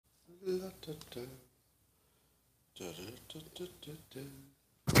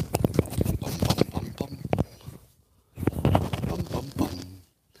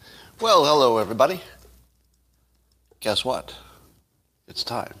Well, hello everybody. Guess what? It's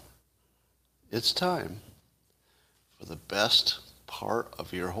time. It's time for the best part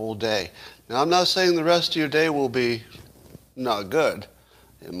of your whole day. Now, I'm not saying the rest of your day will be not good.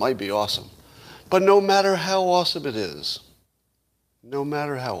 It might be awesome. But no matter how awesome it is, no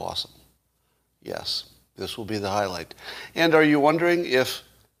matter how awesome, yes, this will be the highlight. And are you wondering if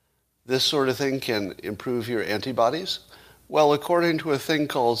this sort of thing can improve your antibodies? Well, according to a thing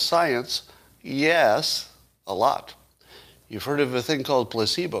called science, yes, a lot. You've heard of a thing called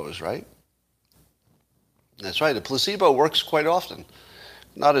placebos, right? That's right. A placebo works quite often.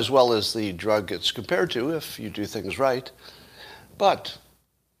 Not as well as the drug it's compared to if you do things right. But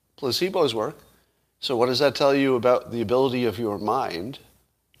placebos work. So what does that tell you about the ability of your mind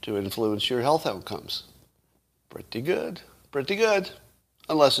to influence your health outcomes? Pretty good. Pretty good.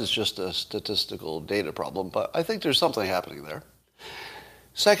 Unless it's just a statistical data problem. But I think there's something happening there.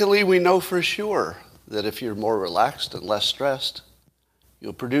 Secondly, we know for sure that if you're more relaxed and less stressed,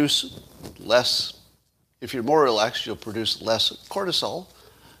 you'll produce less. If you're more relaxed, you'll produce less cortisol,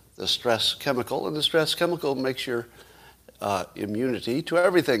 the stress chemical, and the stress chemical makes your immunity to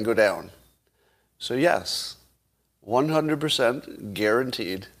everything go down. So yes, 100%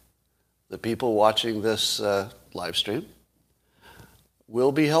 guaranteed the people watching this live stream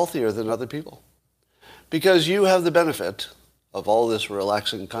will be healthier than other people. Because you have the benefit of all this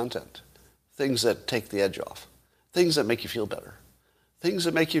relaxing content. Things that take the edge off. Things that make you feel better. Things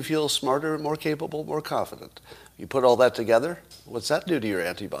that make you feel smarter, more capable, more confident. You put all that together, what's that do to your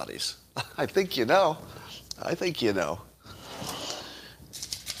antibodies? I think you know. I think you know.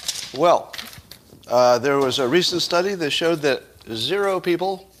 Well, there was a recent study that showed that 0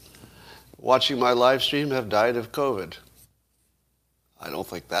 people watching my live stream have died of COVID. I don't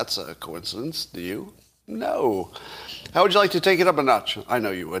think that's a coincidence, do you? No. How would you like to take it up a notch? I know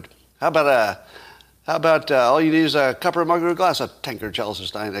you would. How about all you need is a cup or a mug or a glass, a tankard, chalice or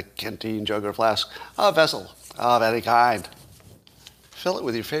stein, a canteen, jug or flask, a vessel of any kind. Fill it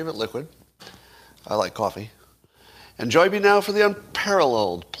with your favorite liquid. I like coffee. And join me now for the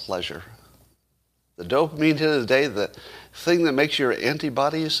unparalleled pleasure. The dopamine hit of the day, the thing that makes your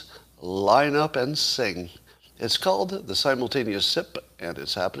antibodies line up and sing. It's called the simultaneous sip, and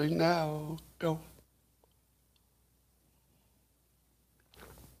it's happening now. Go.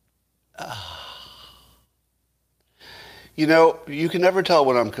 You know, you can never tell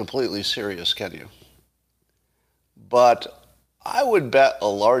when I'm completely serious, can you? But I would bet a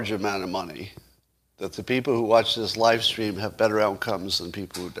large amount of money that the people who watch this live stream have better outcomes than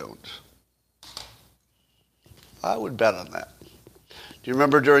people who don't. I would bet on that. Do you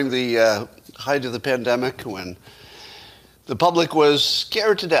remember during the height of the pandemic when the public was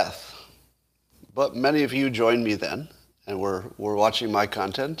scared to death? But many of you joined me then and were watching my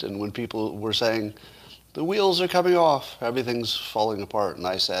content, and when people were saying, the wheels are coming off, everything's falling apart, and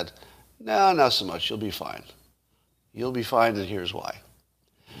I said, no, not so much, you'll be fine. You'll be fine, and here's why.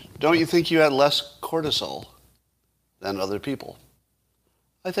 Don't you think you had less cortisol than other people?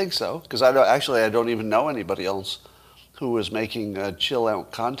 I think so, because I don't even know anybody else who was making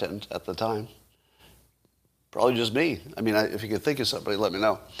chill-out content at the time. Probably just me. I mean, if you can think of somebody, let me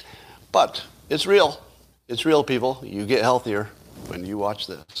know. But it's real. It's real, people. You get healthier when you watch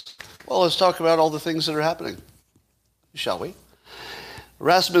this. Well, let's talk about all the things that are happening, shall we?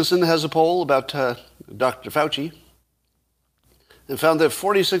 Rasmussen has a poll about Dr. Fauci and found that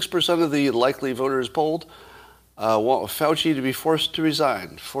 46% of the likely voters polled want Fauci to be forced to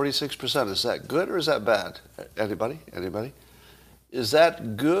resign. 46%. Is that good or is that bad? Anybody? Anybody? Is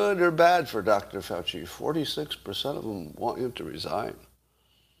that good or bad for Dr. Fauci? 46% of them want him to resign.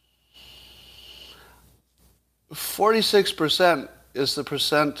 46% is the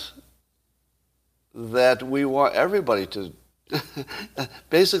percent that we want everybody to.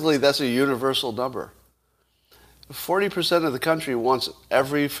 Basically, that's a universal number. 40% of the country wants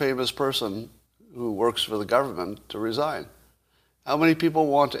every famous person who works for the government to resign. How many people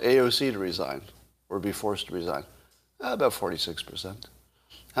want AOC to resign or be forced to resign? About 46%.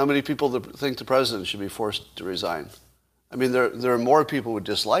 How many people think the president should be forced to resign? I mean, there are more people who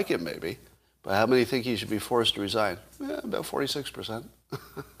dislike him, maybe, but how many think he should be forced to resign? About 46%.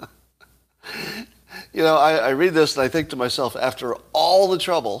 You know, I read this and I think to myself, after all the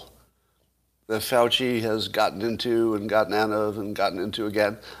trouble that Fauci has gotten into and gotten out of and gotten into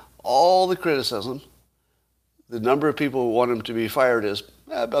again, all the criticism, the number of people who want him to be fired is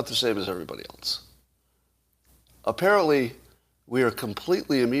about the same as everybody else. Apparently, We are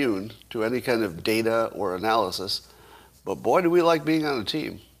completely immune to any kind of data or analysis, but boy, do we like being on a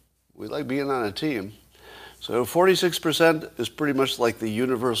team. We like being on a team. So 46% is pretty much like the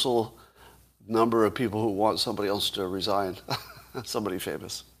universal number of people who want somebody else to resign. Somebody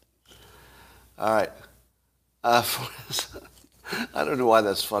famous. All right. I don't know why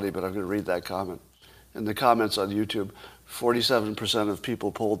that's funny, but I'm going to read that comment. In the comments on YouTube, 47% of people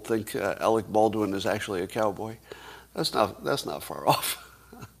polled think Alec Baldwin is actually a cowboy. That's not far off.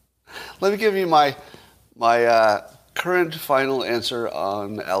 Let me give you my current final answer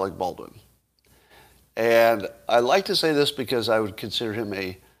on Alec Baldwin. And I like to say this because I would consider him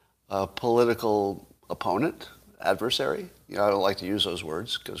a political opponent, adversary. You know, I don't like to use those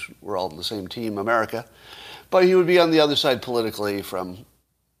words because we're all in the same team, America. But he would be on the other side politically from,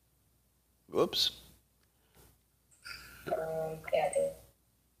 whoops.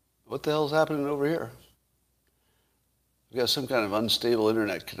 What the hell's happening over here? I've got some kind of unstable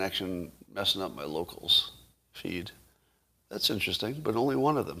internet connection messing up my locals feed. That's interesting, but only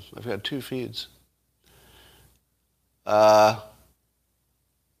one of them. I've got two feeds. I've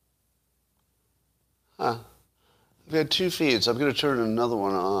got two feeds. I'm going to turn another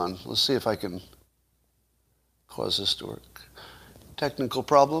one on. Let's see if I can cause this to work. Technical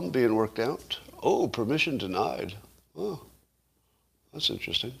problem being worked out. Oh, permission denied. Oh, that's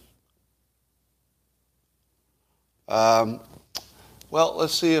interesting. Well,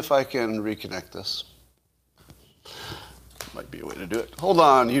 let's see if I can reconnect this. Might be a way to do it. Hold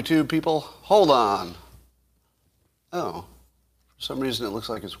on, YouTube people. Hold on. Oh, for some reason it looks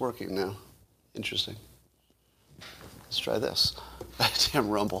like it's working now. Interesting. Let's try this. Damn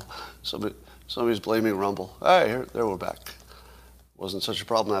Rumble. Somebody's blaming Rumble. All right, there we're back. Wasn't such a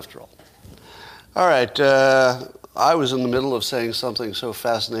problem after all. All right, I was in the middle of saying something so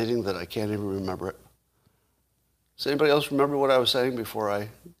fascinating that I can't even remember it. Does anybody else remember what I was saying before I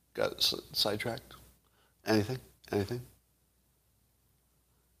got sidetracked? Anything? Anything?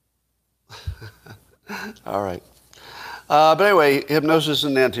 All right. But anyway, hypnosis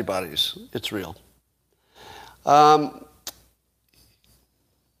and antibodies. It's real. What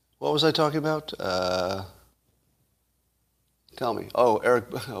was I talking about? Tell me. Oh,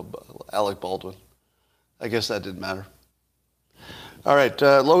 Alec Baldwin. I guess that didn't matter. All right.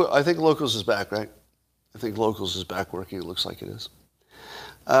 I think Locals is back, right? I think Locals is back working. It looks like it is.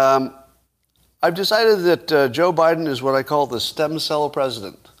 I've decided that Joe Biden is what I call the stem cell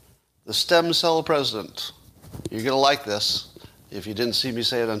president. The stem cell president. You're going to like this. If you didn't see me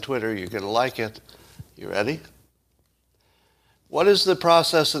say it on Twitter, you're going to like it. You ready? What is the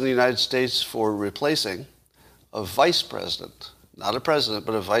process in the United States for replacing a vice president? Not a president,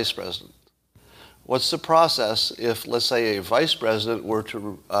 but a vice president. What's the process if, let's say, a vice president were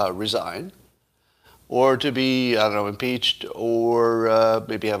to resign, or to be, I don't know, impeached, or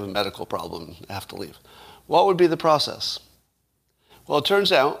maybe have a medical problem and have to leave? What would be the process? Well, it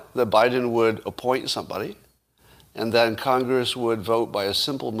turns out that Biden would appoint somebody, and then Congress would vote by a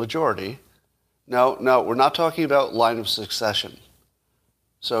simple majority. No, we're not talking about line of succession.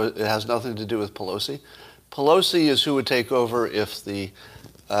 So it has nothing to do with Pelosi. Pelosi is who would take over if the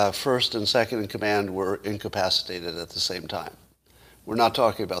first and second in command were incapacitated at the same time. We're not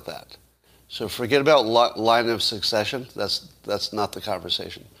talking about that. So forget about line of succession. That's not the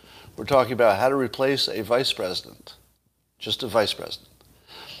conversation. We're talking about how to replace a vice president. Just a vice president.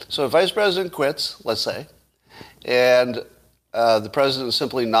 So a vice president quits, let's say, and the president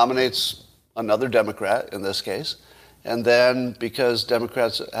simply nominates another Democrat in this case, and then because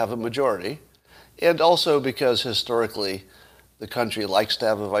Democrats have a majority, and also because historically the country likes to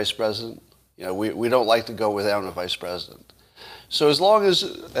have a vice president, you know, we don't like to go without a vice president. So as long as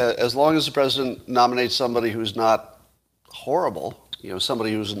the president nominates somebody who's not horrible, you know,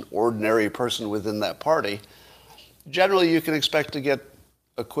 somebody who's an ordinary person within that party, generally you can expect to get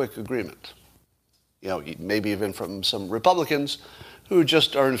a quick agreement. You know, maybe even from some Republicans who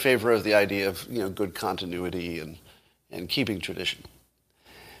just are in favor of the idea of, you know, good continuity and keeping tradition.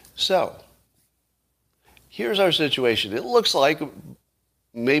 So here's our situation. It looks like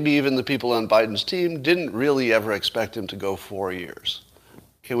maybe even the people on Biden's team didn't really ever expect him to go 4 years.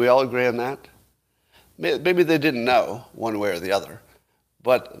 Can we all agree on that? Maybe they didn't know one way or the other,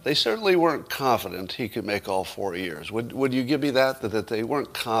 but they certainly weren't confident he could make all 4 years. Would you give me that they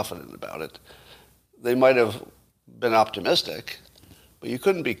weren't confident about it? They might have been optimistic, but you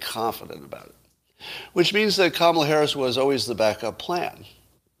couldn't be confident about it. Which means that Kamala Harris was always the backup plan.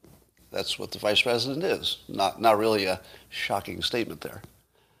 That's what the vice president is. Not really a shocking statement there.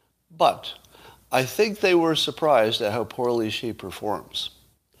 But I think they were surprised at how poorly she performs.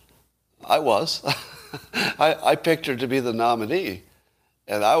 I was. I picked her to be the nominee,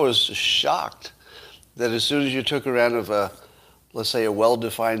 and I was shocked that as soon as you took her out of let's say, a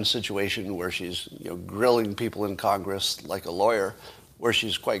well-defined situation where she's grilling people in Congress like a lawyer, where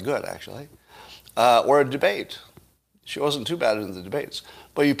she's quite good actually, or a debate. She wasn't too bad in the debates,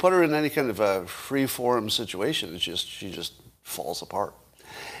 but you put her in any kind of a free-form situation, she just falls apart.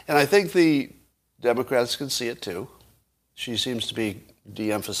 And I think the Democrats can see it too. She seems to be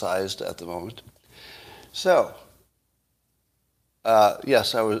de-emphasized at the moment. So,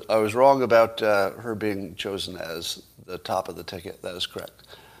 yes, I was wrong about her being chosen as the top of the ticket. That is correct.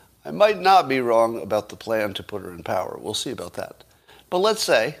 I might not be wrong about the plan to put her in power. We'll see about that. But let's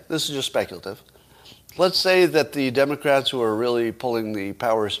say, this is just speculative, let's say that the Democrats who are really pulling the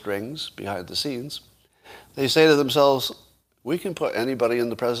power strings behind the scenes, they say to themselves, we can put anybody in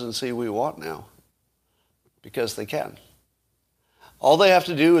the presidency we want now, because they can. All they have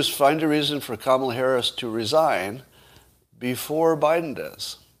to do is find a reason for Kamala Harris to resign before Biden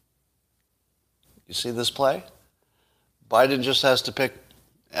does. You see this play? Biden just has to pick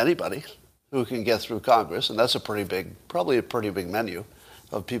anybody who can get through Congress, and that's probably a pretty big menu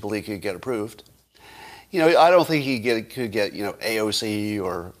of people he could get approved. I don't think he could get AOC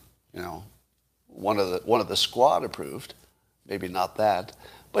or one of the squad approved, maybe not that,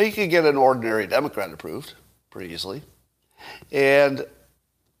 but he could get an ordinary Democrat approved pretty easily, and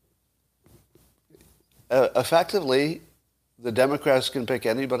effectively, the Democrats can pick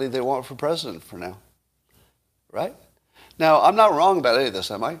anybody they want for president for now, right? Now, I'm not wrong about any of this,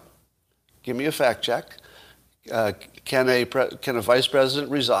 am I? Give me a fact check. Can a vice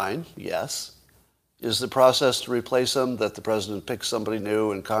president resign? Yes. Is the process to replace him that the president picks somebody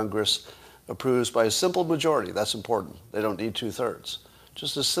new and Congress approves by a simple majority? That's important. They don't need 2/3.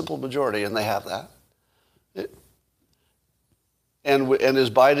 Just a simple majority, and they have that. And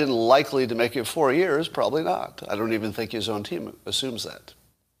is Biden likely to make it 4 years? Probably not. I don't even think his own team assumes that.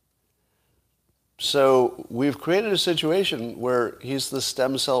 So we've created a situation where he's the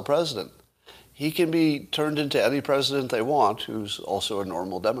stem cell president. He can be turned into any president they want who's also a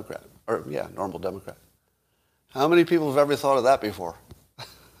normal Democrat. Normal Democrat. How many people have ever thought of that before?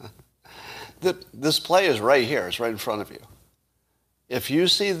 This play is right here. It's right in front of you. If you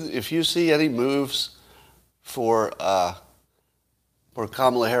see any moves for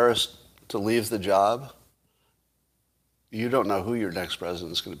Kamala Harris to leave the job, you don't know who your next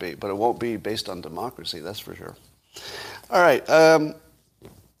president is going to be, but it won't be based on democracy, that's for sure. All right,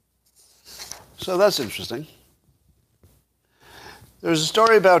 so that's interesting. There's a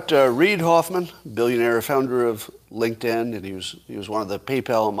story about Reid Hoffman, billionaire founder of LinkedIn, and he was one of the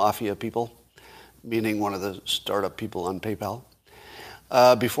PayPal mafia people, meaning one of the startup people on PayPal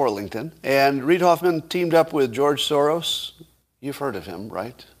before LinkedIn. And Reid Hoffman teamed up with George Soros. You've heard of him,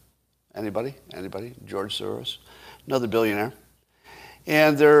 right? Anybody? George Soros, another billionaire.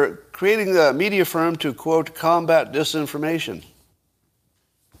 And they're creating a media firm to, quote, combat disinformation.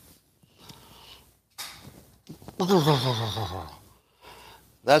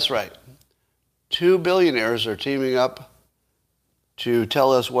 That's right. 2 billionaires are teaming up to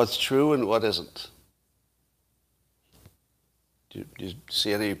tell us what's true and what isn't. Do you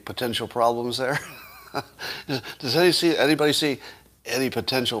see any potential problems there? Does anybody see any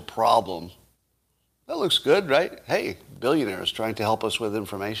potential problem? That looks good, right? Hey, billionaires trying to help us with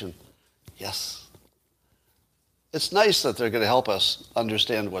information. Yes. It's nice that they're going to help us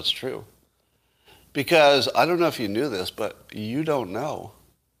understand what's true. Because I don't know if you knew this, but you don't know.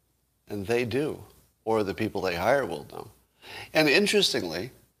 And they do. Or the people they hire will know. And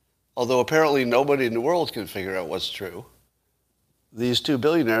interestingly, although apparently nobody in the world can figure out what's true, these 2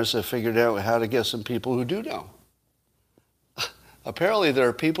 billionaires have figured out how to get some people who do know. Apparently there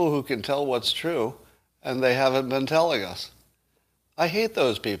are people who can tell what's true, and they haven't been telling us. I hate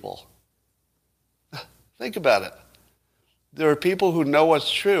those people. Think about it. There are people who know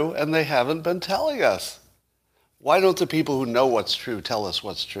what's true, and they haven't been telling us. Why don't the people who know what's true tell us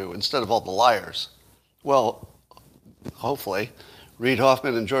what's true instead of all the liars? Well, hopefully, Reid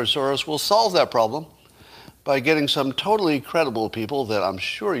Hoffman and George Soros will solve that problem by getting some totally credible people that I'm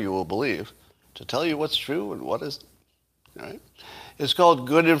sure you will believe to tell you what's true and what isn't. All right? It's called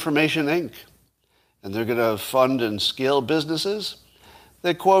Good Information, Inc. And they're going to fund and scale businesses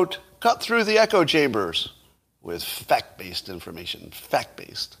that, quote, cut through the echo chambers with fact-based information.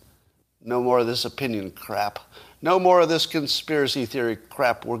 Fact-based. No more of this opinion crap. No more of this conspiracy theory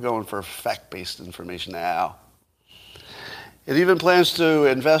crap. We're going for fact-based information now. It even plans to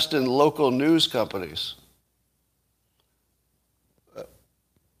invest in local news companies.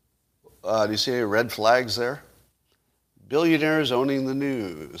 Do you see any red flags there? Billionaires owning the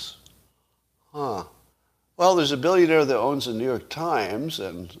news. Huh. Well, there's a billionaire that owns the New York Times,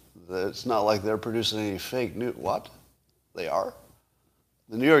 and it's not like they're producing any fake news. What? They are?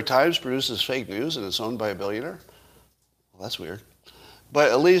 The New York Times produces fake news, and it's owned by a billionaire? Well, that's weird.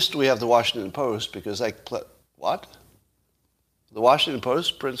 But at least we have the Washington Post, because what? The Washington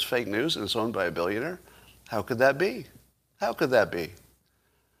Post prints fake news, and it's owned by a billionaire? How could that be? How could that be?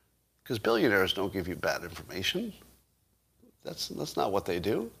 Because billionaires don't give you bad information. That's not what they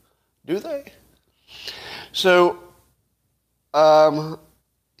do they? So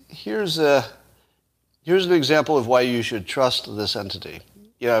here's an example of why you should trust this entity.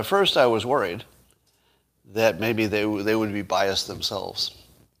 At first I was worried that maybe they would be biased themselves.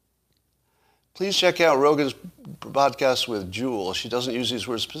 Please check out Rogan's podcast with Jewel. She doesn't use these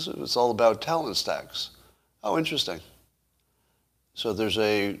words specifically. It's all about talent stacks. Oh, interesting. So there's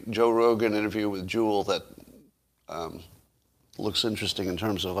a Joe Rogan interview with Jewel that looks interesting in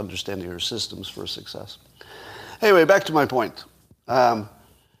terms of understanding her systems for success. Anyway, back to my point.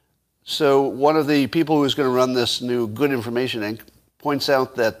 So one of the people who's going to run this new Good Information Inc. points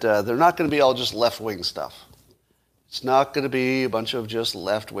out that they're not going to be all just left-wing stuff. It's not going to be a bunch of just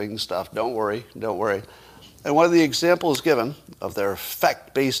left-wing stuff. Don't worry. And one of the examples given of their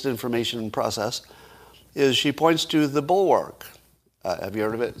fact-based information process is she points to The Bulwark. Have you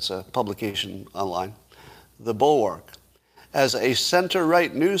heard of it? It's a publication online. The Bulwark. As a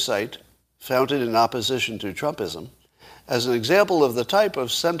center-right news site founded in opposition to Trumpism, as an example of the type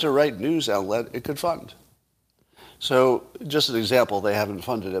of center-right news outlet it could fund. So, just an example, they haven't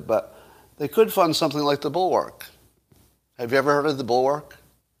funded it, but they could fund something like The Bulwark. Have you ever heard of The Bulwark?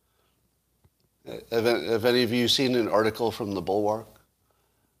 Have any of you seen an article from The Bulwark?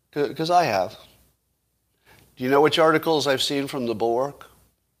 Because I have. Do you know which articles I've seen from The Bulwark?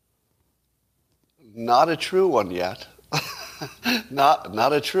 Not a true one yet.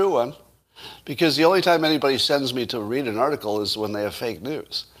 Not a true one. Because the only time anybody sends me to read an article is when they have fake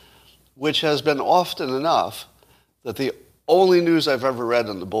news, which has been often enough that the only news I've ever read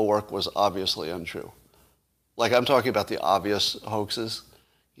in The Bulwark was obviously untrue. Like, I'm talking about the obvious hoaxes,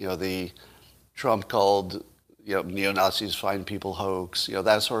 the Trump called, neo-Nazis fine people hoax,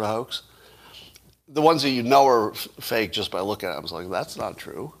 that sort of hoax. The ones that are fake just by looking at them, I was like, that's not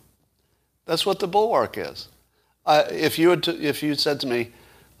true. That's what The Bulwark is. If you said to me,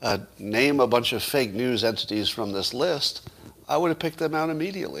 name a bunch of fake news entities from this list, I would have picked them out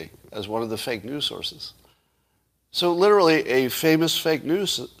immediately as one of the fake news sources. So literally a famous fake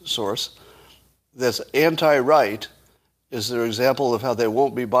news source that's anti-right is their example of how they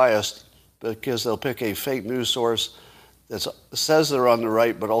won't be biased because they'll pick a fake news source that says they're on the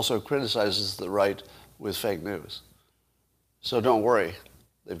right but also criticizes the right with fake news. So don't worry.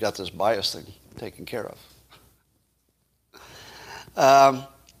 They've got this bias thing taken care of.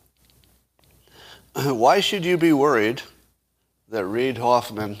 Why should you be worried that Reid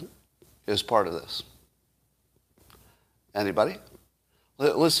Hoffman is part of this? Anybody?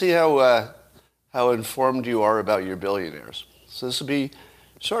 Let's see how informed you are about your billionaires. So this will be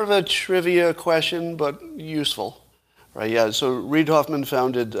sort of a trivia question, but useful, right? Yeah. So Reid Hoffman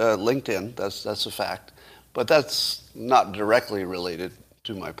founded LinkedIn. That's a fact, but that's not directly related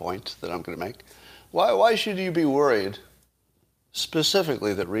to my point that I'm going to make. Why should you be worried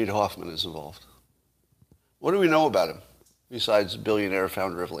specifically that Reid Hoffman is involved? What do we know about him besides billionaire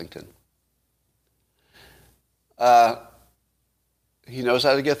founder of LinkedIn? He knows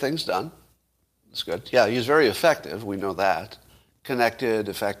how to get things done. That's good. Yeah, he's very effective. We know that. Connected,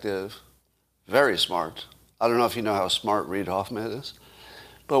 effective, very smart. I don't know if you know how smart Reid Hoffman is,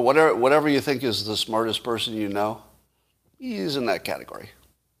 but whatever you think is the smartest person you know, he's in that category,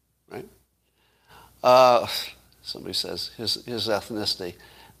 right? Somebody says his ethnicity.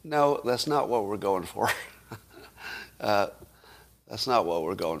 No, that's not what we're going for. That's not what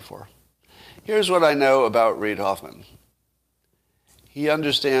we're going for. Here's what I know about Reid Hoffman. He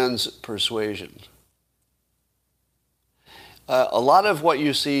understands persuasion. A lot of what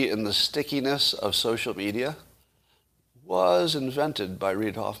you see in the stickiness of social media was invented by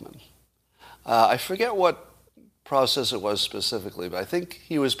Reid Hoffman. I forget what process it was specifically, but I think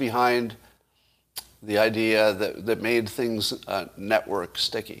he was behind the idea that made things network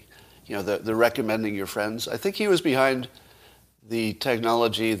sticky. The recommending your friends. I think he was behind the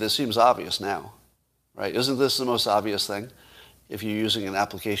technology that seems obvious now, right? Isn't this the most obvious thing? If you're using an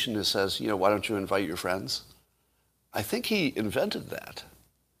application that says, why don't you invite your friends? I think he invented that.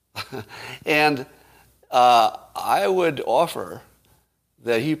 And I would offer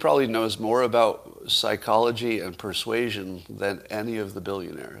that he probably knows more about psychology and persuasion than any of the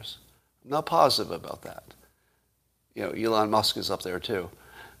billionaires. I'm not positive about that. Elon Musk is up there too.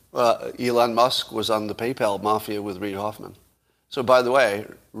 Elon Musk was on the PayPal mafia with Reid Hoffman. So by the way,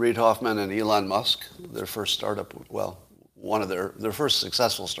 Reid Hoffman and Elon Musk, their first startup, well, one of their first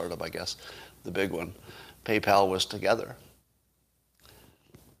successful startup, I guess, the big one, PayPal, was together.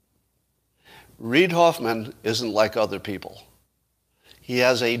 Reid Hoffman isn't like other people. He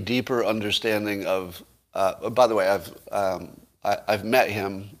has a deeper understanding of, by the way, I've met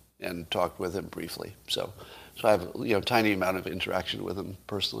him and talked with him briefly. So I have a tiny amount of interaction with him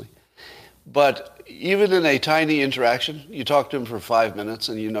personally. But even in a tiny interaction, you talk to him for 5 minutes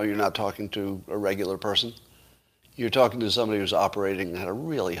and you know you're not talking to a regular person. You're talking to somebody who's operating at a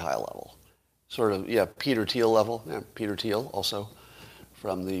really high level. Sort of, Peter Thiel level. Yeah, Peter Thiel also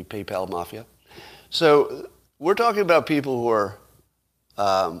from the PayPal mafia. So we're talking about people who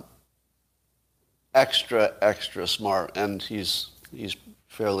are extra smart, and he's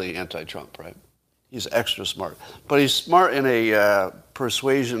fairly anti-Trump, right? He's extra smart. But he's smart in a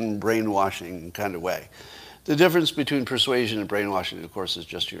persuasion, brainwashing kind of way. The difference between persuasion and brainwashing, of course, is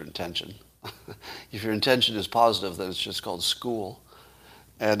just your intention. If your intention is positive, then it's just called school.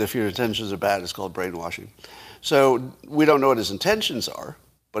 And if your intentions are bad, it's called brainwashing. So we don't know what his intentions are,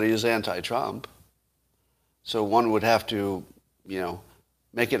 but he is anti-Trump. So one would have to,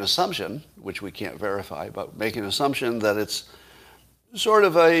 make an assumption, which we can't verify, but make an assumption that it's sort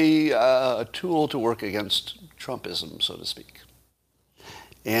of a tool to work against Trumpism, so to speak.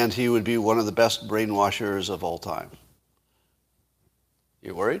 And he would be one of the best brainwashers of all time.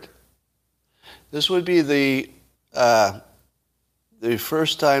 You worried? This would be the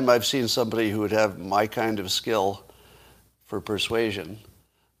first time I've seen somebody who would have my kind of skill for persuasion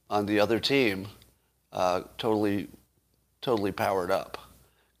on the other team totally powered up.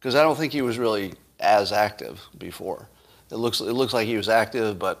 Because I don't think he was really as active before. It looks like he was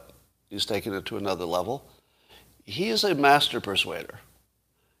active, but he's taken it to another level. He is a master persuader.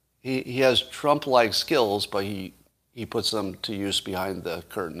 He has Trump-like skills, but he puts them to use behind the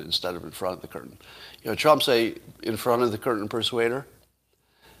curtain instead of in front of the curtain. Trump's a in front of the curtain persuader.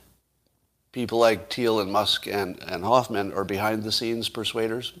 People like Thiel and Musk and Hoffman are behind the scenes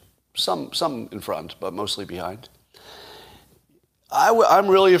persuaders. Some in front, but mostly behind. I'm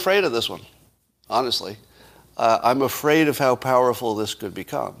really afraid of this one, honestly. I'm afraid of how powerful this could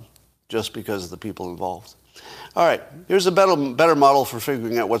become just because of the people involved. All right, here's a better model for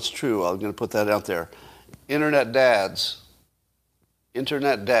figuring out what's true. I'm going to put that out there. Internet dads,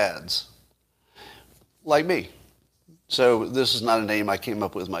 like me. So this is not a name I came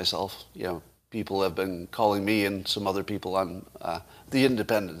up with myself. People have been calling me and some other people on the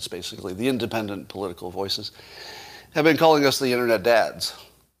independents, basically, the independent political voices, have been calling us the Internet dads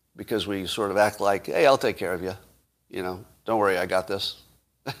because we sort of act like, hey, I'll take care of you. Don't worry, I got this.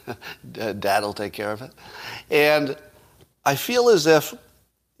 Dad will take care of it. And I feel as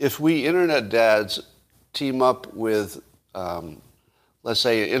if we Internet dads team up with, let's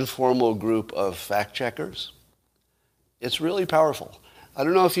say, an informal group of fact checkers, it's really powerful. I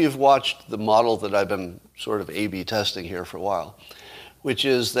don't know if you've watched the model that I've been sort of A/B testing here for a while, which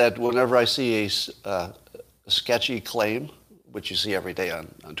is that whenever I see a sketchy claim, which you see every day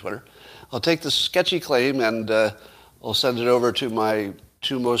on Twitter, I'll take the sketchy claim and I'll send it over to my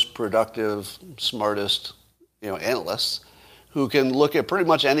two most productive, smartest, analysts who can look at pretty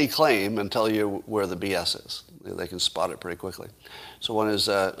much any claim and tell you where the BS is. They can spot it pretty quickly. So one is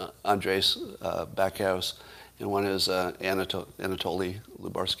Andres Backhaus, and one is Anatoly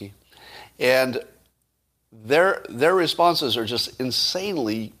Lubarsky. And their responses are just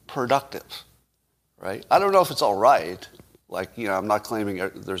insanely productive, right? I don't know if it's all right. I'm not claiming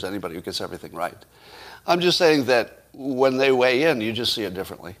there's anybody who gets everything right. I'm just saying that when they weigh in, you just see it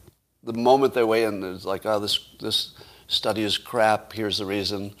differently. The moment they weigh in, it's like, oh, this study is crap, here's the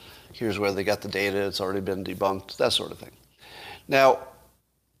reason, here's where they got the data, it's already been debunked, that sort of thing. Now,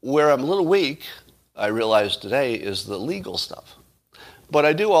 where I'm a little weak, I realized today, is the legal stuff. But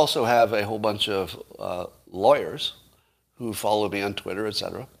I do also have a whole bunch of lawyers who follow me on Twitter,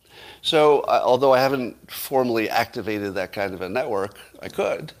 etc. So although I haven't formally activated that kind of a network, I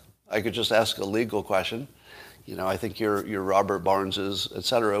could just ask a legal question. I think your Robert Barneses,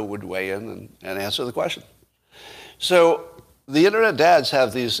 etc., would weigh in and answer the question. So the Internet dads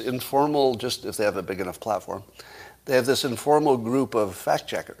have these informal, just if they have a big enough platform, they have this informal group of fact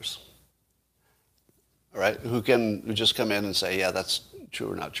checkers, all right, who just come in and say, yeah, that's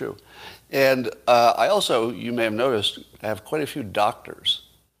true or not true. And I also, you may have noticed, I have quite a few doctors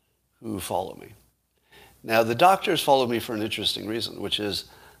who follow me. Now, the doctors follow me for an interesting reason, which is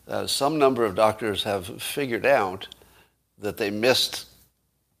some number of doctors have figured out that they missed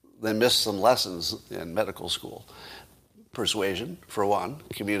some lessons in medical school. persuasion, for one,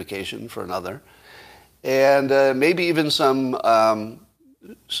 communication for another, and maybe even some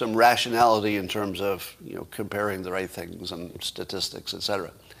rationality in terms of comparing the right things and statistics,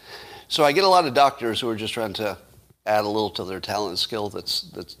 etc. So I get a lot of doctors who are just trying to add a little to their talent and skill that's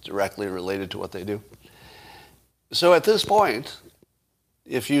directly related to what they do. So at this point,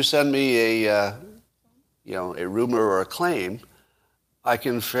 if you send me a rumor or a claim, I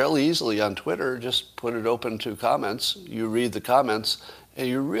can fairly easily on Twitter just put it open to comments. You read the comments, and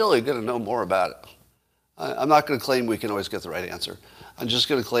you're really going to know more about it. I'm not going to claim we can always get the right answer. I'm just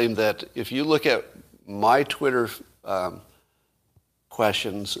going to claim that if you look at my Twitter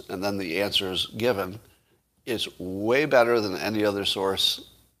questions and then the answers given, it's way better than any other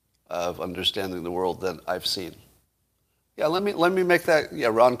source of understanding the world that I've seen. Yeah, let me make that. Yeah,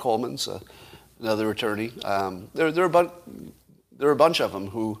 Ron Coleman's another attorney. There are a bunch of them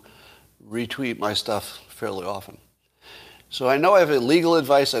who retweet my stuff fairly often. So I know I have legal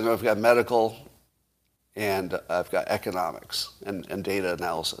advice. I know I've got medical, and I've got economics and data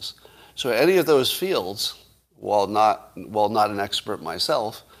analysis. So any of those fields, while not an expert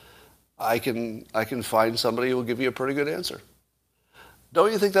myself, I can find somebody who will give you a pretty good answer.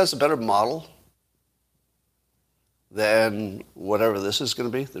 Don't you think that's a better model than whatever this is going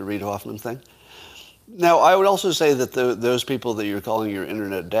to be, the Reid Hoffman thing? Now, I would also say that those people that you're calling your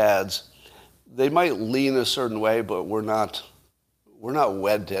internet dads, they might lean a certain way, but we're not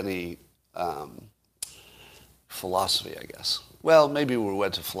wed to any philosophy, I guess. Well, maybe we're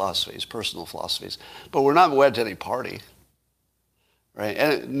wed to philosophies, personal philosophies, but we're not wed to any party, right?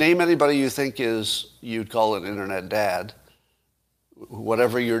 And name anybody you think you'd call an internet dad,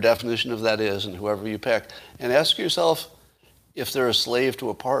 whatever your definition of that is, and whoever you pick, and ask yourself if they're a slave to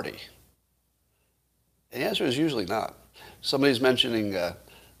a party. And the answer is usually not. Somebody's mentioning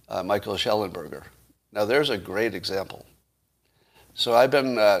Michael Schellenberger. Now, there's a great example. So I've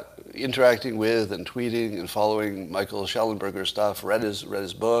been interacting with and tweeting and following Michael Schellenberger's stuff, read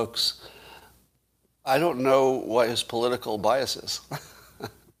his books. I don't know what his political bias is.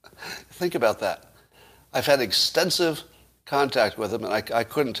 Think about that. I've had extensive contact with him, and I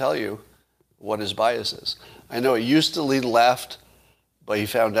couldn't tell you what his bias is. I know he used to lean left, but he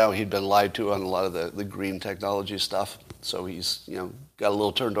found out he'd been lied to on a lot of the green technology stuff, so he's got a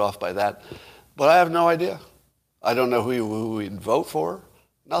little turned off by that. But I have no idea. I don't know who he'd vote for.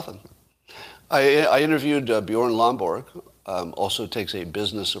 Nothing. I interviewed Bjorn Lomborg. Also takes a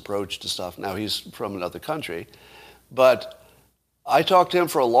business approach to stuff. Now he's from another country, but I talked to him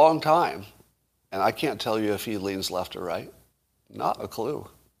for a long time, and I can't tell you if he leans left or right. Not a clue.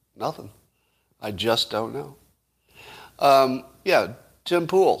 Nothing. I just don't know. Tim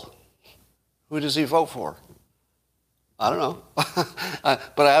Pool. Who does he vote for? I don't know.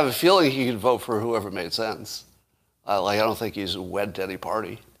 But I have a feeling he could vote for whoever made sense. I don't think he's wed to any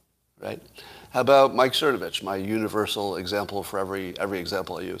party, right? How about Mike Cernovich, my universal example for every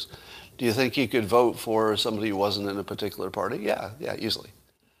example I use? Do you think he could vote for somebody who wasn't in a particular party? Yeah, easily.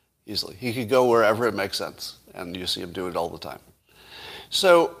 He could go wherever it makes sense, and you see him do it all the time.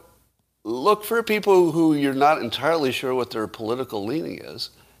 So look for people who you're not entirely sure what their political leaning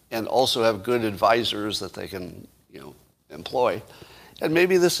is, and also have good advisors that they can, employ. And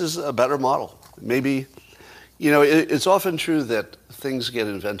maybe this is a better model. Maybe, it's often true that things get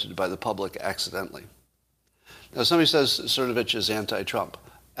invented by the public accidentally. Now, somebody says Cernovich is anti-Trump.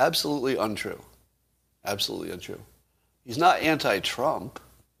 Absolutely untrue. Absolutely untrue. He's not anti-Trump.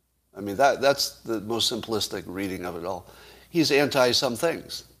 I mean, that's the most simplistic reading of it all. He's anti some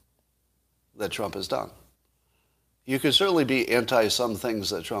things that Trump has done. You could certainly be anti some things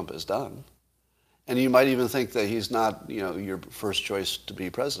that Trump has done. And you might even think that he's not, your first choice to be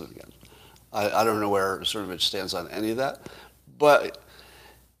president again. I don't know where Cernovich stands on any of that. But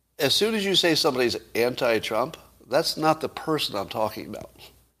as soon as you say somebody's anti-Trump, that's not the person I'm talking about.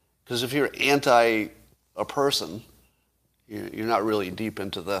 Because if you're anti a person, you're not really deep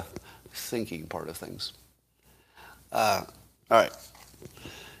into the thinking part of things. All right.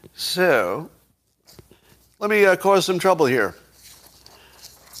 So let me cause some trouble here.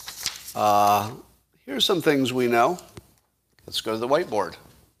 Here's some things we know. Let's go to the whiteboard.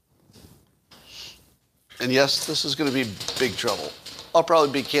 And yes, this is going to be big trouble. I'll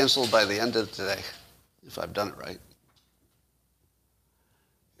probably be canceled by the end of today, if I've done it right.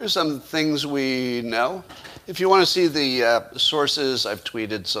 Here's some things we know. If you want to see the sources, I've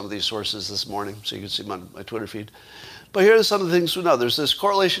tweeted some of these sources this morning, so you can see them on my Twitter feed. But here are some of the things we know. There's this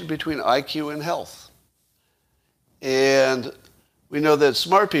correlation between IQ and health. And we know that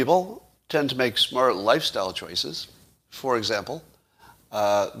smart people tend to make smart lifestyle choices. For example,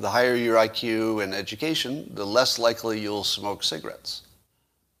 the higher your IQ and education, the less likely you'll smoke cigarettes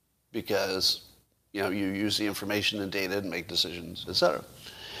because you use the information and data and make decisions, etc.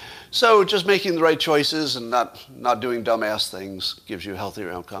 So just making the right choices and not doing dumbass things gives you a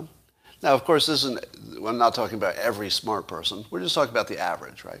healthier outcome. Now, of course, I'm not talking about every smart person. We're just talking about the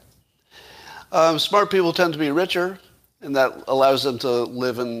average, right? Smart people tend to be richer, and that allows them to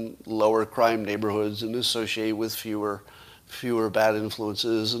live in lower crime neighborhoods and associate with fewer bad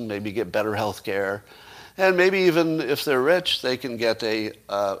influences and maybe get better health care. And maybe even if they're rich, they can get a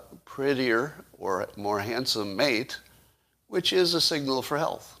prettier or more handsome mate, which is a signal for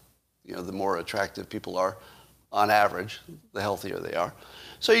health. The more attractive people are, on average, the healthier they are.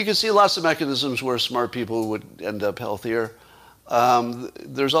 So you can see lots of mechanisms where smart people would end up healthier.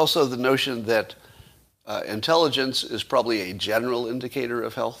 There's also the notion that intelligence is probably a general indicator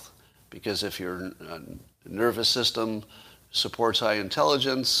of health, because if your nervous system supports high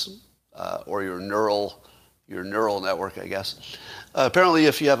intelligence, or your neural network, I guess. Apparently,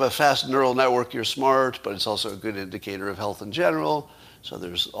 if you have a fast neural network, you're smart, but it's also a good indicator of health in general. So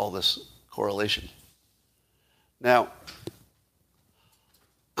there's all this correlation. Now,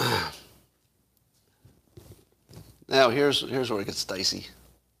 here's where it gets dicey.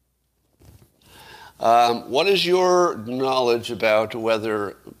 What is your knowledge about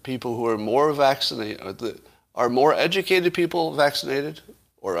whether people who are more vaccinated, are more educated people vaccinated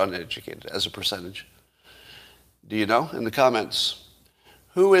or uneducated as a percentage? Do you know? In the comments,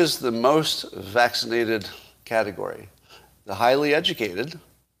 who is the most vaccinated category? The highly educated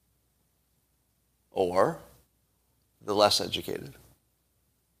or the less educated?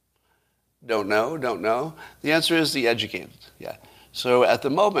 Don't know. The answer is the educated, yeah. So at the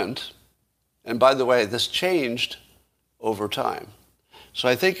moment, and by the way, this changed over time. So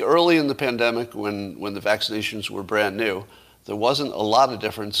I think early in the pandemic, when the vaccinations were brand new, there wasn't a lot of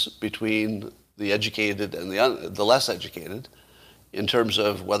difference between the educated and the less educated in terms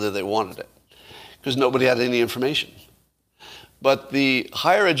of whether they wanted it, because nobody had any information. But the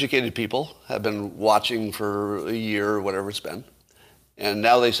higher educated people have been watching for a year or whatever it's been, and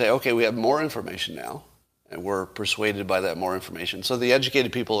now they say, okay, we have more information now, and we're persuaded by that more information. So the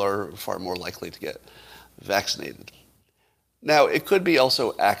educated people are far more likely to get vaccinated. Now, it could be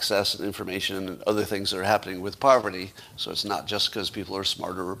also access and information and other things that are happening with poverty, so it's not just because people are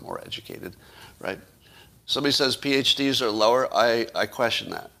smarter or more educated, right? Somebody says PhDs are lower. I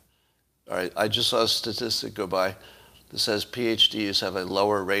question that. All right, I just saw a statistic go by that says PhDs have a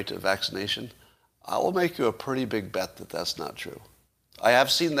lower rate of vaccination. I will make you a pretty big bet that that's not true.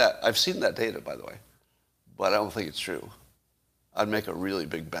 I've seen that data, by the way, but I don't think it's true. I'd make a really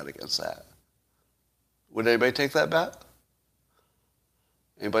big bet against that. Would anybody take that bet?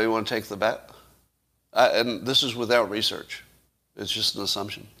 Anybody want to take the bet? And this is without research. It's just an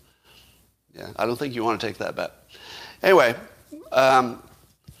assumption. Yeah, I don't think you want to take that bet. Anyway,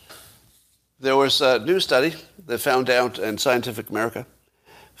 there was a new study that found out, in Scientific America,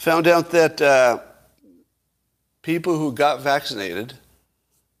 found out that people who got vaccinated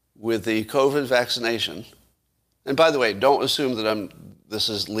with the COVID vaccination, and by the way, don't assume that this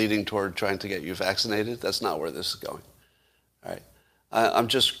is leading toward trying to get you vaccinated. That's not where this is going. All right. I'm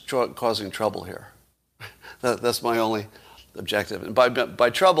just causing trouble here. That's my only objective. And by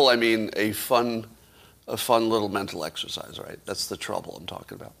trouble, I mean a fun little mental exercise, right? That's the trouble I'm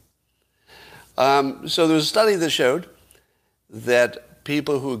talking about. So there was a study that showed that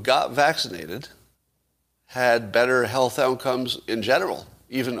people who got vaccinated had better health outcomes in general,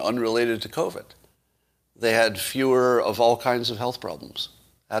 even unrelated to COVID. They had fewer of all kinds of health problems.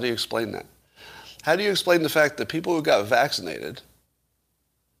 How do you explain that? How do you explain the fact that people who got vaccinated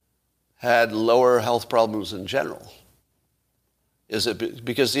had lower health problems in general? Is it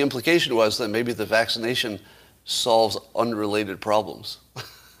because the implication was that maybe the vaccination solves unrelated problems?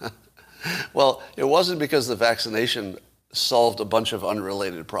 Well, it wasn't because the vaccination solved a bunch of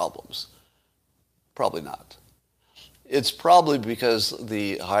unrelated problems. Probably not. It's probably because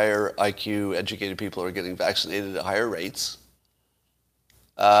the higher IQ educated people are getting vaccinated at higher rates,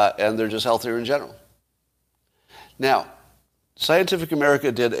 and they're just healthier in general. Now, Scientific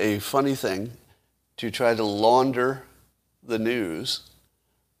America did a funny thing to try to launder the news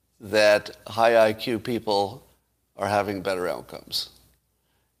that high IQ people are having better outcomes.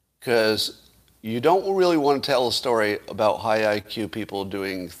 Because you don't really want to tell a story about high IQ people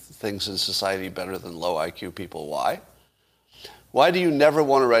doing things in society better than low IQ people. Why? Why do you never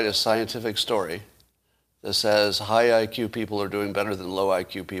want to write a scientific story that says high IQ people are doing better than low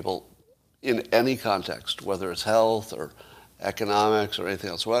IQ people in any context, whether it's health or economics or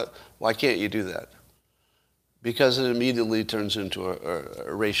anything else? Why can't you do that? because it immediately turns into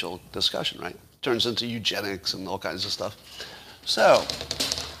a racial discussion, right? Turns into eugenics and all kinds of stuff. So,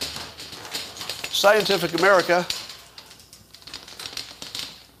 Scientific America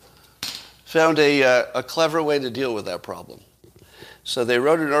found a clever way to deal with that problem. So they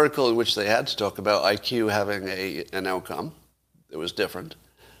wrote an article in which they had to talk about IQ having an outcome that was different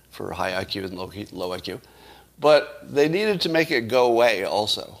for high IQ and low IQ. But they needed to make it go away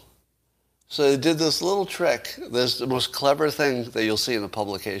also. So they did this little trick. This is the most clever thing that you'll see in a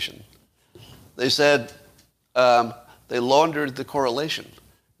publication. They said, they laundered the correlation.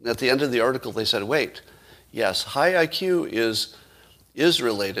 And at the end of the article, they said, wait, yes, high IQ is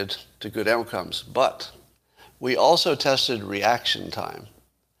related to good outcomes, but we also tested reaction time.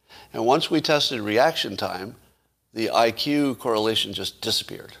 And once we tested reaction time, the IQ correlation just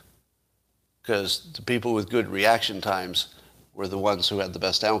disappeared. Because the people with good reaction times were the ones who had the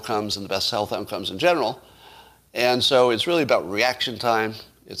best outcomes and the best health outcomes in general. And so it's really about reaction time.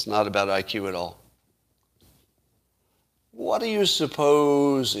 It's not about IQ at all. What do you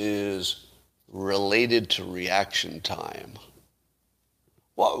suppose is related to reaction time?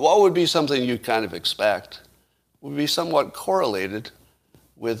 What would be something you'd kind of expect would be somewhat correlated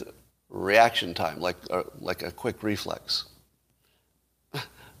with reaction time, like a quick reflex?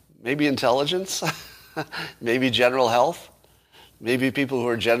 Maybe intelligence, maybe general health, maybe people who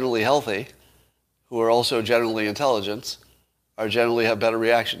are generally healthy, who are also generally intelligent, are generally have better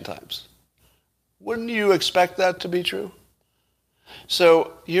reaction times. Wouldn't you expect that to be true?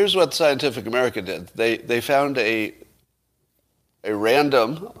 So here's what Scientific America did. They found a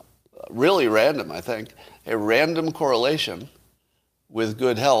random, really random, I think, a random correlation with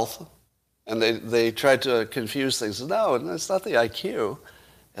good health, and they tried to confuse things. No, it's not the IQ.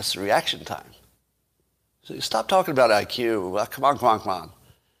 It's the reaction time. So you stop talking about IQ. Well, come on.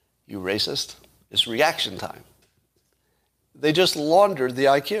 You racist. It's reaction time. They just laundered the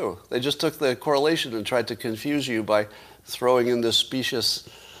IQ. They just took the correlation and tried to confuse you by throwing in this specious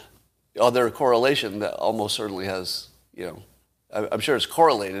other correlation that almost certainly has, I'm sure it's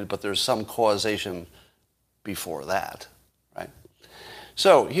correlated, but there's some causation before that, right?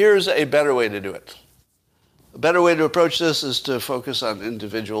 So here's a better way to do it. A better way to approach this is to focus on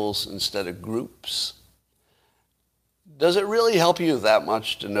individuals instead of groups. Does it really help you that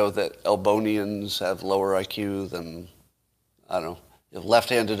much to know that Elbonians have lower IQ than, if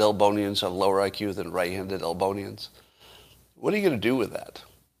left-handed Elbonians have lower IQ than right-handed Elbonians? What are you going to do with that?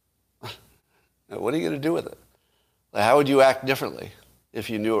 What are you going to do with it? How would you act differently if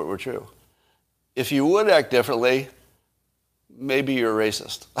you knew it were true? If you would act differently, maybe you're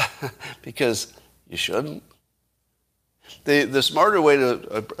racist because you shouldn't. The smarter way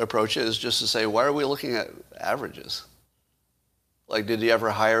to approach it is just to say, why are we looking at averages? Like, did you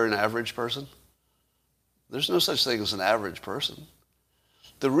ever hire an average person? There's no such thing as an average person.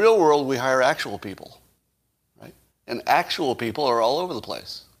 The real world, we hire actual people, right? And actual people are all over the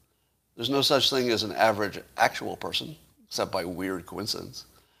place. There's no such thing as an average actual person, except by weird coincidence,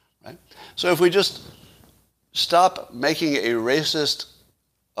 right? So if we just stop making a racist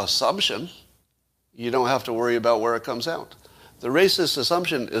assumption, you don't have to worry about where it comes out. The racist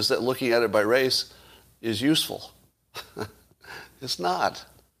assumption is that looking at it by race is useful. It's not.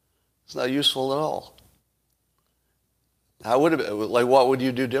 It's not useful at all. How would it be? Like, what would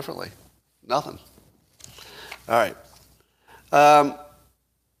you do differently? Nothing. All right.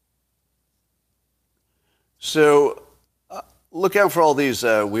 So look out for all these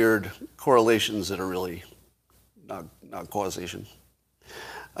weird correlations that are really not causation.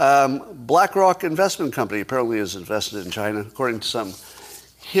 BlackRock Investment Company apparently is invested in China, according to some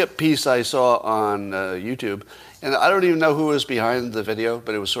hip piece I saw on YouTube. And I don't even know who was behind the video,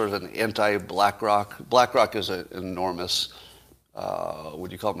 but it was sort of an anti-BlackRock. BlackRock is an enormous,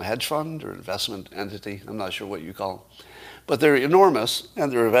 would you call them a hedge fund or investment entity? I'm not sure what you call them. But they're enormous,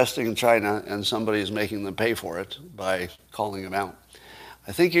 and they're investing in China, and somebody is making them pay for it by calling them out.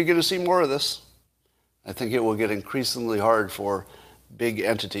 I think you're going to see more of this. I think it will get increasingly hard for big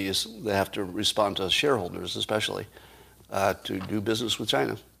entities that have to respond to shareholders, especially, to do business with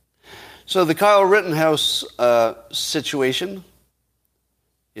China. So the Kyle Rittenhouse situation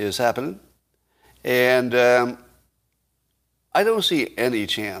is happening, and I don't see any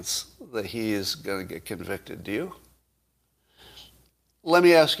chance that he is going to get convicted. Do you? Let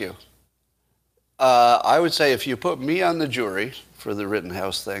me ask you. I would say if you put me on the jury for the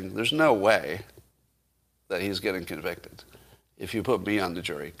Rittenhouse thing, there's no way that he's getting convicted. If you put me on the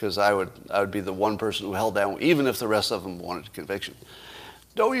jury, because I would be the one person who held down, even if the rest of them wanted conviction.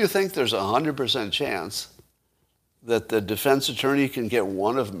 Don't you think there's a 100% chance that the defense attorney can get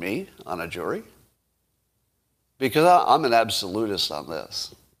one of me on a jury? because I'm an absolutist on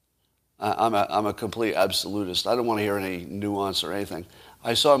this. I'm a complete absolutist. I don't want to hear any nuance or anything.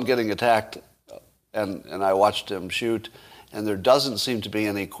 I saw him getting attacked, and I watched him shoot, and there doesn't seem to be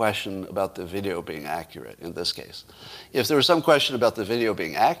any question about the video being accurate in this case. If there was some question about the video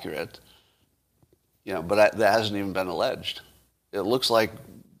being accurate, but that hasn't even been alleged. It looks like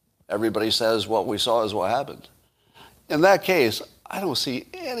everybody says what we saw is what happened. In that case, I don't see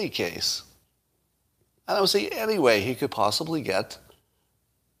any case. I don't see any way he could possibly get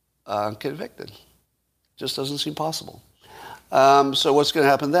convicted. Just doesn't seem possible. So what's going to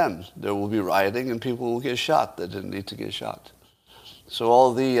happen then? There will be rioting and people will get shot that didn't need to get shot. So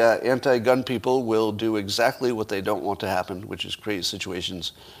all the anti-gun people will do exactly what they don't want to happen, which is create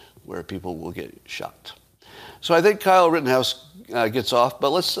situations where people will get shot. So I think Kyle Rittenhouse gets off, but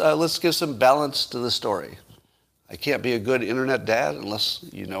let's give some balance to the story. I can't be a good internet dad unless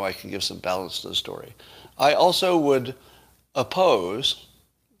I can give some balance to the story. I also would oppose,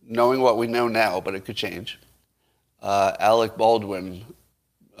 knowing what we know now, but it could change, Alec Baldwin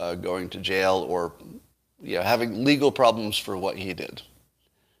going to jail or having legal problems for what he did.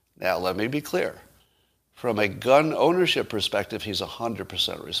 Now, let me be clear. From a gun ownership perspective, he's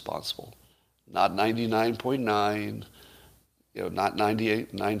 100% responsible. Not 99.9, not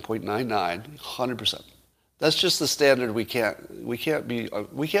 99.99, 100%. That's just the standard. We can't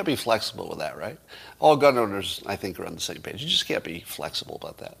be flexible with that, right? All gun owners, I think, are on the same page. You just can't be flexible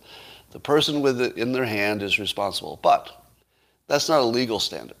about that. The person with it in their hand is responsible, but that's not a legal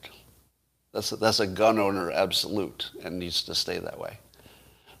standard. That's a gun owner absolute and needs to stay that way.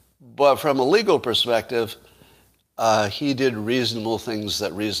 But from a legal perspective, he did reasonable things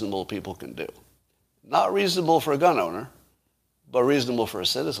that reasonable people can do. Not reasonable for a gun owner, but reasonable for a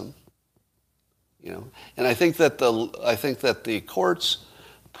citizen. And I think that the courts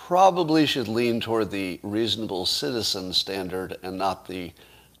probably should lean toward the reasonable citizen standard and not the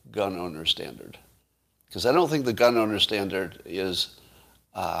gun owner standard, because I don't think the gun owner standard is.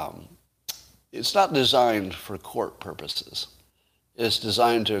 It's not designed for court purposes. It's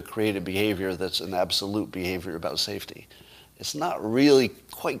designed to create a behavior that's an absolute behavior about safety. It's not really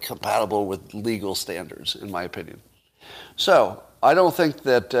quite compatible with legal standards, in my opinion. So I don't think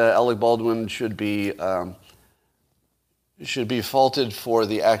that Alec Baldwin should be faulted for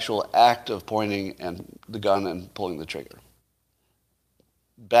the actual act of pointing the gun and pulling the trigger.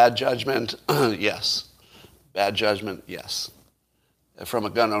 Bad judgment, yes. Bad judgment, yes. From a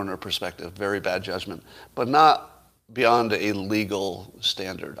gun owner perspective, very bad judgment, but not beyond a legal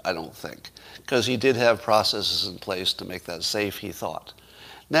standard, I don't think, because he did have processes in place to make that safe, he thought.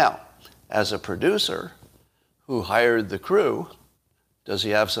 Now, as a producer who hired the crew, does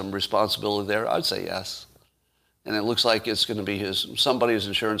he have some responsibility there? I'd say yes. And it looks like it's going to be somebody's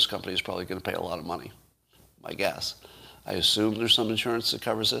insurance company is probably going to pay a lot of money, my guess. I assume there's some insurance that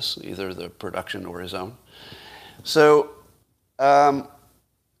covers this, either the production or his own. So,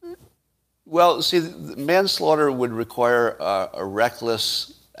 manslaughter would require a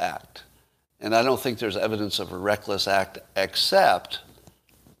reckless act. And I don't think there's evidence of a reckless act except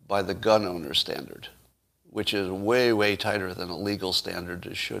by the gun owner standard, which is way, way tighter than a legal standard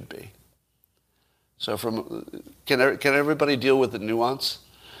it should be. So can everybody deal with the nuance?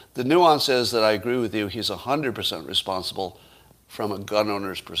 The nuance is that I agree with you, he's 100% responsible from a gun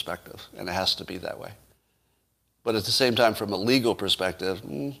owner's perspective, and it has to be that way. But at the same time, from a legal perspective,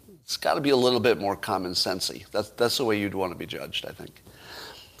 it's got to be a little bit more common sensey. That's the way you'd want to be judged, I think.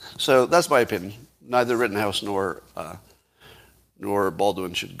 So that's my opinion. Neither Rittenhouse nor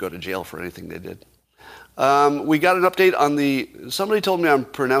Baldwin should go to jail for anything they did. We got an update on somebody told me I'm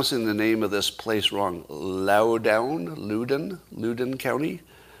pronouncing the name of this place wrong. Loudoun County.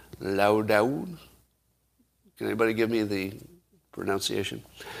 Loudoun. Can anybody give me the pronunciation?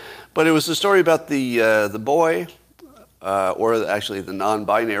 But it was the story about the boy, or actually the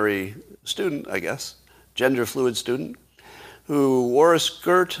non-binary student, I guess, gender-fluid student, who wore a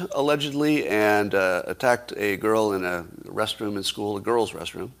skirt, allegedly, and attacked a girl in a restroom in school, a girls'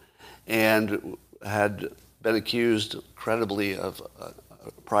 restroom, and had been accused credibly of a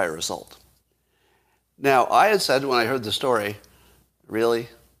prior assault. Now, I had said when I heard the story, really,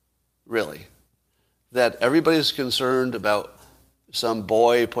 that everybody's concerned about some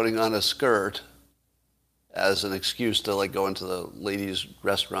boy putting on a skirt as an excuse to go into the ladies'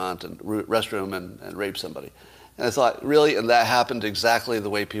 restroom and rape somebody. And I thought, really? And that happened exactly the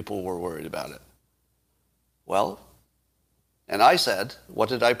way people were worried about it. Well, and I said, what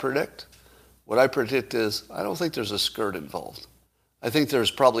did I predict? What I predict is, I don't think there's a skirt involved. I think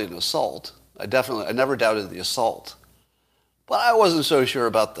there's probably an assault. I never doubted the assault. But I wasn't so sure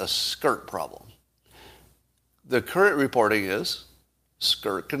about the skirt problem. The current reporting is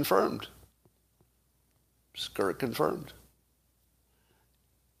skirt confirmed. Skirt confirmed.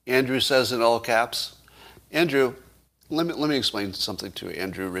 Andrew says in all caps, Andrew, let me explain something to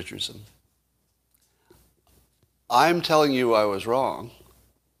Andrew Richardson. I'm telling you I was wrong.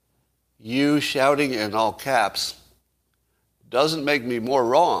 You shouting in all caps doesn't make me more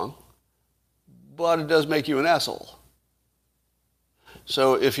wrong, but it does make you an asshole.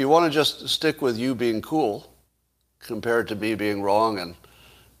 So if you want to just stick with you being cool compared to me being wrong and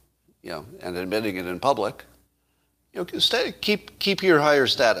admitting it in public, keep your higher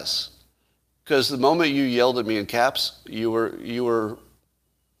status. Because the moment you yelled at me in caps, you were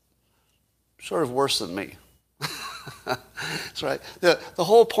sort of worse than me. That's right. The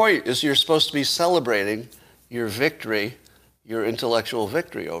whole point is you're supposed to be celebrating your victory, your intellectual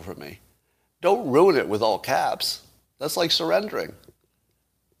victory over me. Don't ruin it with all caps. That's like surrendering.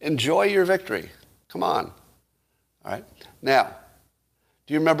 Enjoy your victory. Come on. All right. Now,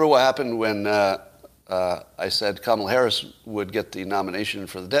 do you remember what happened when I said Kamala Harris would get the nomination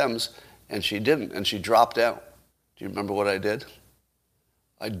for the Dems, and she didn't, and she dropped out? Do you remember what I did?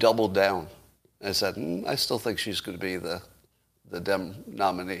 I doubled down. I said, I still think she's going to be the Dem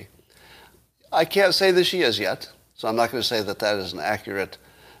nominee. I can't say that she is yet, so I'm not going to say that that isn't accurate,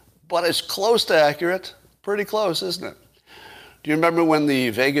 but it's close to accurate. Pretty close, isn't it? Do you remember when the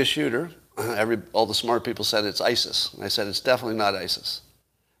Vegas shooter, all the smart people said it's ISIS? And I said, it's definitely not ISIS.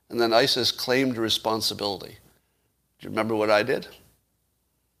 And then ISIS claimed responsibility. Do you remember what I did?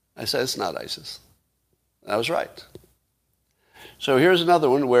 I said, it's not ISIS. I was right. So here's another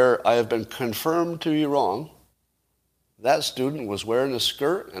one where I have been confirmed to be wrong. That student was wearing a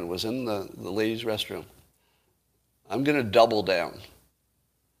skirt and was in the ladies' restroom. I'm going to double down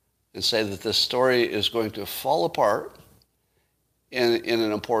and say that this story is going to fall apart in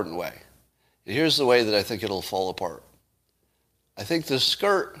an important way. And here's the way that I think it'll fall apart. I think the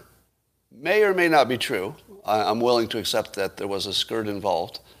skirt may or may not be true. I'm willing to accept that there was a skirt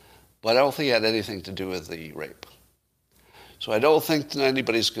involved, but I don't think it had anything to do with the rape. So I don't think that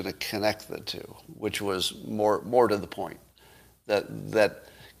anybody's going to connect the two, which was more to the point. That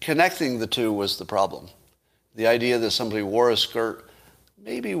connecting the two was the problem. The idea that somebody wore a skirt,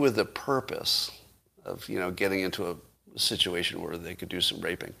 maybe with the purpose of getting into a situation where they could do some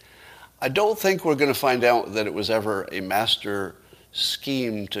raping. I don't think we're going to find out that it was ever a master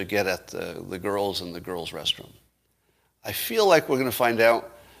scheme to get at the girls in the girls' restroom. I feel like we're going to find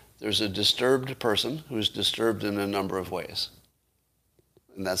out there's a disturbed person who's disturbed in a number of ways.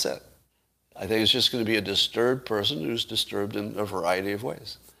 And that's it. I think it's just going to be a disturbed person who's disturbed in a variety of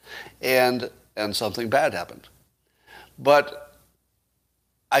ways. And something bad happened. But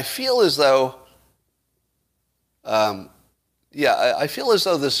I feel as though, I feel as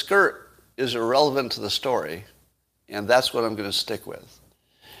though the skirt is irrelevant to the story, and that's what I'm going to stick with.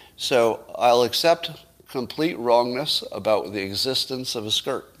 So I'll accept complete wrongness about the existence of a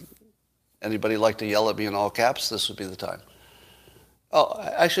skirt. Anybody like to yell at me in all caps? This would be the time. Oh,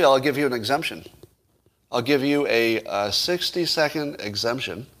 actually, I'll give you an exemption. I'll give you a 60-second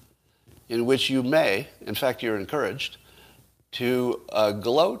exemption in which you may, in fact, you're encouraged, to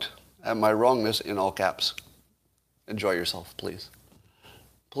gloat at my wrongness in all caps. Enjoy yourself, please.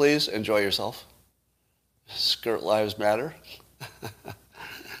 Please enjoy yourself. Skirt lives matter.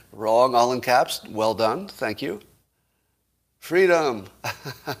 Wrong, all in caps. Well done. Thank you. Freedom.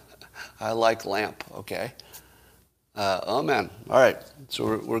 I like lamp. Okay. Amen. All right.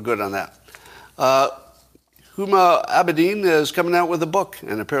 So we're good on that. Huma Abedin is coming out with a book,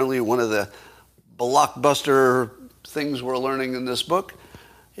 and apparently one of the blockbuster things we're learning in this book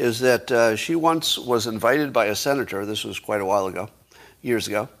is that she once was invited by a senator, this was quite a while ago, years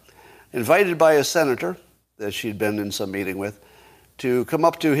ago, invited by a senator that she'd been in some meeting with to come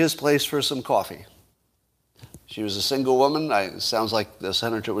up to his place for some coffee. She was a single woman. It sounds like the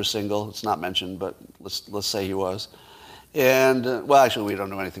senator was single. It's not mentioned, but let's say he was. And, well, actually, we don't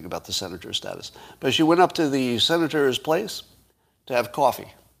know anything about the senator's status. But she went up to the senator's place to have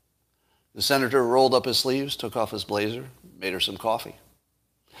coffee. The senator rolled up his sleeves, took off his blazer, made her some coffee.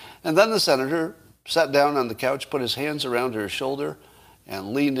 And then the senator sat down on the couch, put his hands around her shoulder,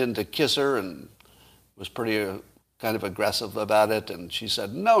 and leaned in to kiss her and was pretty kind of aggressive about it. And she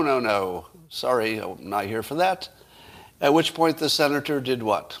said, no, sorry, I'm not here for that. At which point the senator did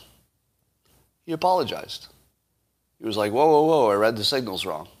what? He apologized. He was like, whoa, I read the signals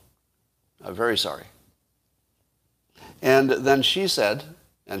wrong. I'm very sorry. And then she said,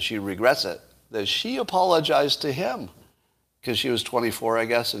 and she regrets it, that she apologized to him because she was 24, I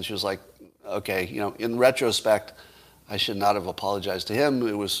guess, and she was like, okay, in retrospect, I should not have apologized to him.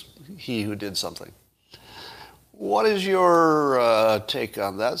 It was he who did something. What is your take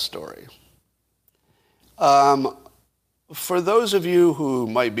on that story? For those of you who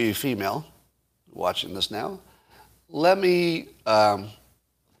might be female watching this now, let me, can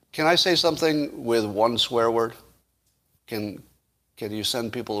I say something with one swear word? Can you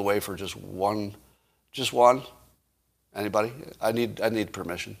send people away for just one? Just one? Anybody? I need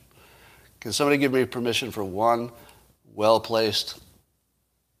permission. Can somebody give me permission for one well-placed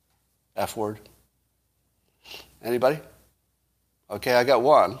F word? Anybody? Okay, I got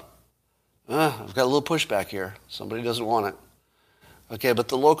one. I've got a little pushback here. Somebody doesn't want it. Okay, but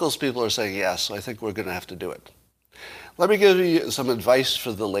the locals people are saying yes, so I think we're going to have to do it. Let me give you some advice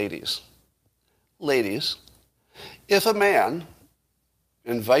for the ladies. Ladies, if a man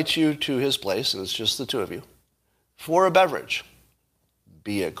invites you to his place, and it's just the two of you, for a beverage,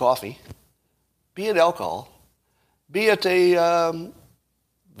 be it coffee, be it alcohol, be it a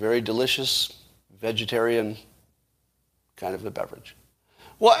very delicious vegetarian kind of a beverage,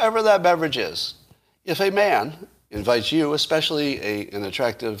 whatever that beverage is, if a man invites you, especially an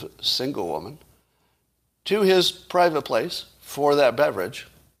attractive single woman, to his private place for that beverage,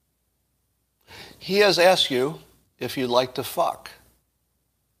 he has asked you if you'd like to fuck.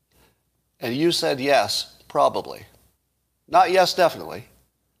 And you said yes, probably. Not yes, definitely.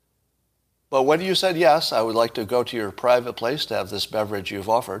 But when you said yes, I would like to go to your private place to have this beverage you've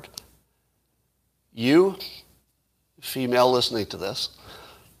offered, you, female listening to this,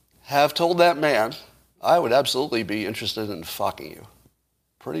 have told that man, I would absolutely be interested in fucking you.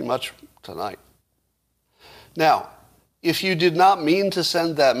 Pretty much tonight. Now, if you did not mean to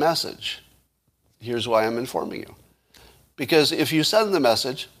send that message, here's why I'm informing you. Because if you send the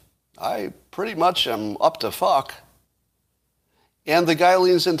message, I pretty much am up to fuck, and the guy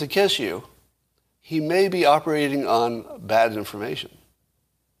leans in to kiss you, he may be operating on bad information.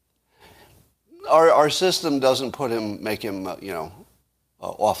 Our system doesn't make him,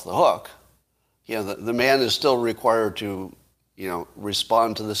 off the hook. The man is still required to,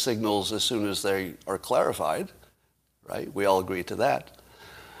 respond to the signals as soon as they are clarified, right? We all agree to that.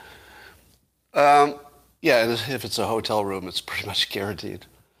 And if it's a hotel room, it's pretty much guaranteed.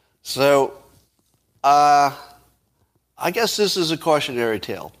 So, I guess this is a cautionary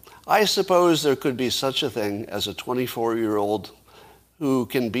tale. I suppose there could be such a thing as a 24-year-old who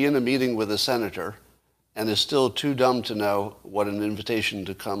can be in a meeting with a senator and is still too dumb to know what an invitation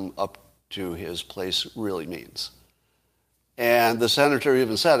to come up to his place really means. And the senator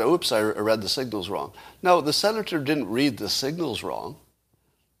even said, oops, I read the signals wrong. No, the senator didn't read the signals wrong.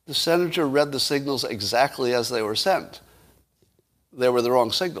 The senator read the signals exactly as they were sent. They were the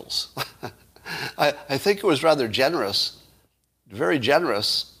wrong signals. I think it was rather generous, very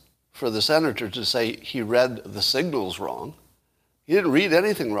generous, for the senator to say he read the signals wrong. He didn't read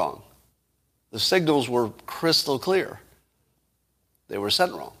anything wrong. The signals were crystal clear. They were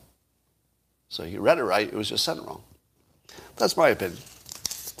sent wrong. So he read it right, it was just sent wrong. That's my opinion.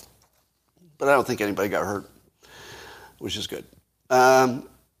 But I don't think anybody got hurt, which is good. All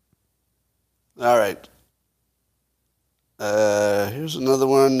right. Here's another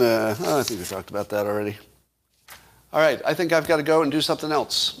one. I think we talked about that already. All right, I think I've got to go and do something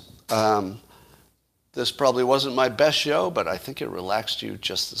else. This probably wasn't my best show, but I think it relaxed you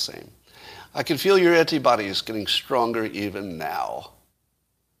just the same. I can feel your antibodies getting stronger even now.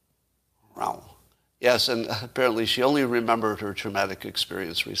 Wow. Yes, and apparently she only remembered her traumatic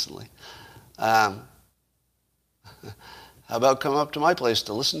experience recently. How about come up to my place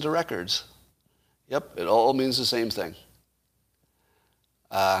to listen to records? Yep, it all means the same thing.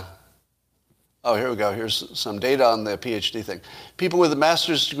 Here we go. Here's some data on the PhD thing. People with a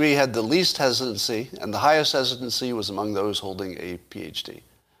master's degree had the least hesitancy, and the highest hesitancy was among those holding a PhD.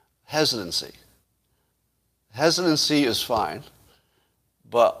 Hesitancy. Hesitancy is fine,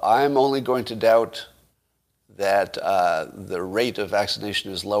 but I'm only going to doubt that the rate of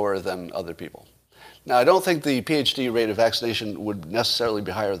vaccination is lower than other people. Now, I don't think the PhD rate of vaccination would necessarily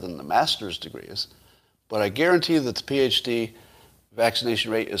be higher than the master's degree is, but I guarantee that the PhD vaccination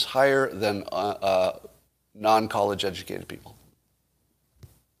rate is higher than non-college educated people.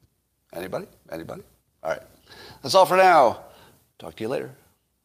 Anybody? Anybody? All right. That's all for now. Talk to you later.